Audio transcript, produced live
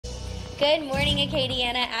Good morning,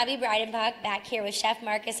 Acadiana. Abby Breidenbach back here with Chef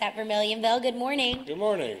Marcus at Vermilionville. Good morning. Good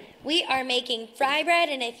morning. We are making fry bread,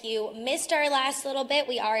 and if you missed our last little bit,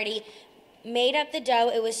 we already made up the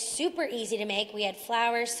dough. It was super easy to make. We had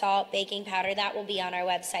flour, salt, baking powder. That will be on our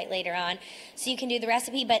website later on, so you can do the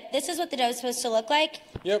recipe. But this is what the dough is supposed to look like.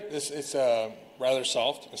 Yep, it's rather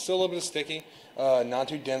soft. It's still a little bit sticky, not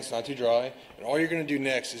too dense, not too dry. And all you're going to do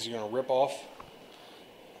next is you're going to rip off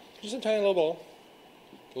just a tiny little ball.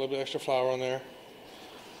 A little bit extra flour on there,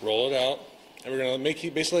 roll it out, and we're going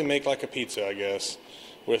to basically make like a pizza, I guess,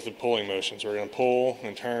 with the pulling motion. So we're going to pull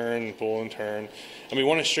and turn and pull and turn. And we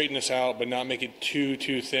want to straighten this out, but not make it too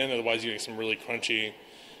thin, otherwise you get some really crunchy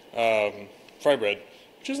fry bread,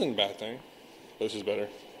 which isn't a bad thing, but this is better.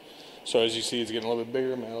 So as you see, it's getting a little bit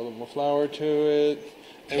bigger, add a little more flour to it.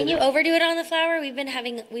 Can you overdo it on the flour? We've been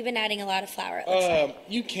adding a lot of flour, it looks like.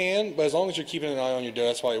 You can, but as long as you're keeping an eye on your dough,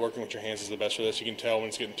 that's why working with your hands is the best for this. You can tell when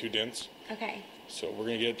it's getting too dense. Okay. So we're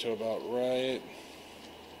going to get it to about right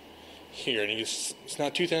here. And it's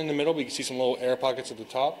not too thin in the middle, but you can see some little air pockets at the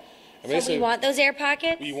top. And so we want those air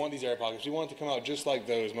pockets? We want these air pockets. We want it to come out just like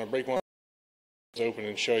those. I'm going to break one open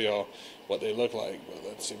and show y'all what they look like. But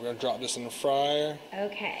let's see, we're going to drop this in the fryer.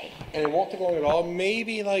 Okay. And it won't take long at all,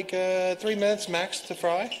 maybe like 3 minutes max to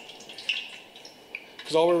fry.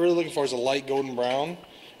 Because all we're really looking for is a light golden brown.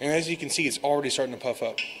 And as you can see, it's already starting to puff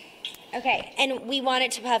up. Okay, and we want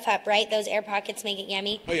it to puff up, right? Those air pockets make it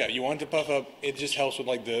yummy? Oh yeah, you want it to puff up. It just helps with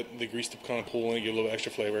like the grease to kind of pull and get a little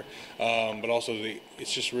extra flavor. But also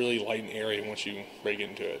it's just really light and airy once you break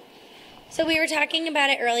into it. So we were talking about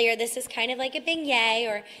it earlier. This is kind of like a beignet,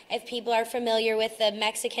 or if people are familiar with the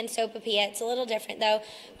Mexican sopapilla, it's a little different though.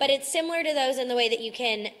 But it's similar to those in the way that you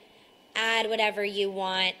can add whatever you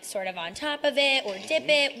want sort of on top of it or dip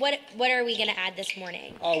it. What are we going to add this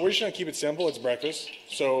morning? We're just going to keep it simple. It's breakfast.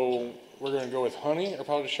 So we're going to go with honey or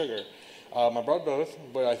powdered sugar. I brought both,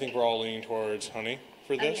 but I think we're all leaning towards honey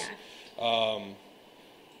for this. Oh, yeah.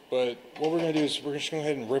 But what we're going to do is we're just going to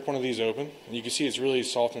go ahead and rip one of these open. And you can see it's really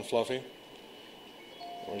soft and fluffy.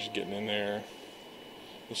 We're just getting in there.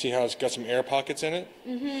 You see how it's got some air pockets in it?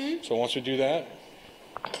 Mm-hmm. So once we do that,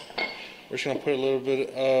 we're just going to put a little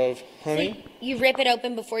bit of honey. So you rip it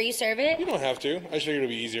open before you serve it? You don't have to. I just figured it would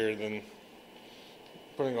be easier than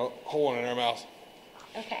putting a whole one in our mouth.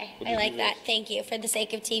 Okay, I like that. Thank you. For the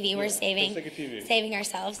sake of TV, we're saving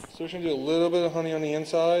ourselves. So we're just going to do a little bit of honey on the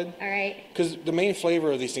inside. All right. Because the main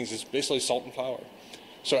flavor of these things is basically salt and flour.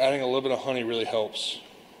 So adding a little bit of honey really helps.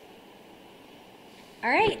 All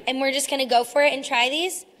right, and we're just going to go for it and try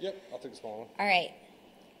these? Yep, I'll take a small one. All right.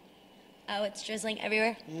 Oh, it's drizzling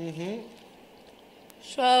everywhere? Mm-hmm.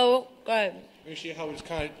 So good. You see how it's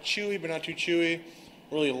kind of chewy, but not too chewy.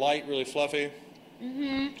 Really light, really fluffy.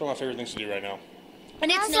 Mm-hmm. It's one of my favorite things to do right now.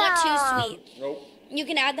 And it's not too sweet. Nope. You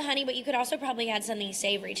can add the honey, but you could also probably add something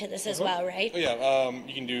savory to this as well, right? Oh, yeah.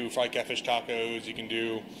 You can do fried catfish tacos. You can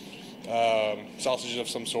do sausages of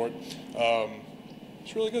some sort.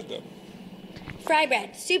 It's really good, though. Fry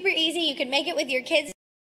bread. Super easy. You can make it with your kids.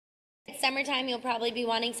 It's summertime. You'll probably be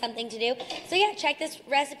wanting something to do. So, yeah, check this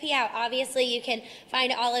recipe out. Obviously, you can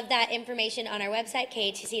find all of that information on our website,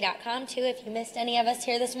 KATC.com, too, if you missed any of us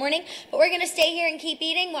here this morning. But we're going to stay here and keep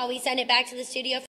eating while we send it back to the studio.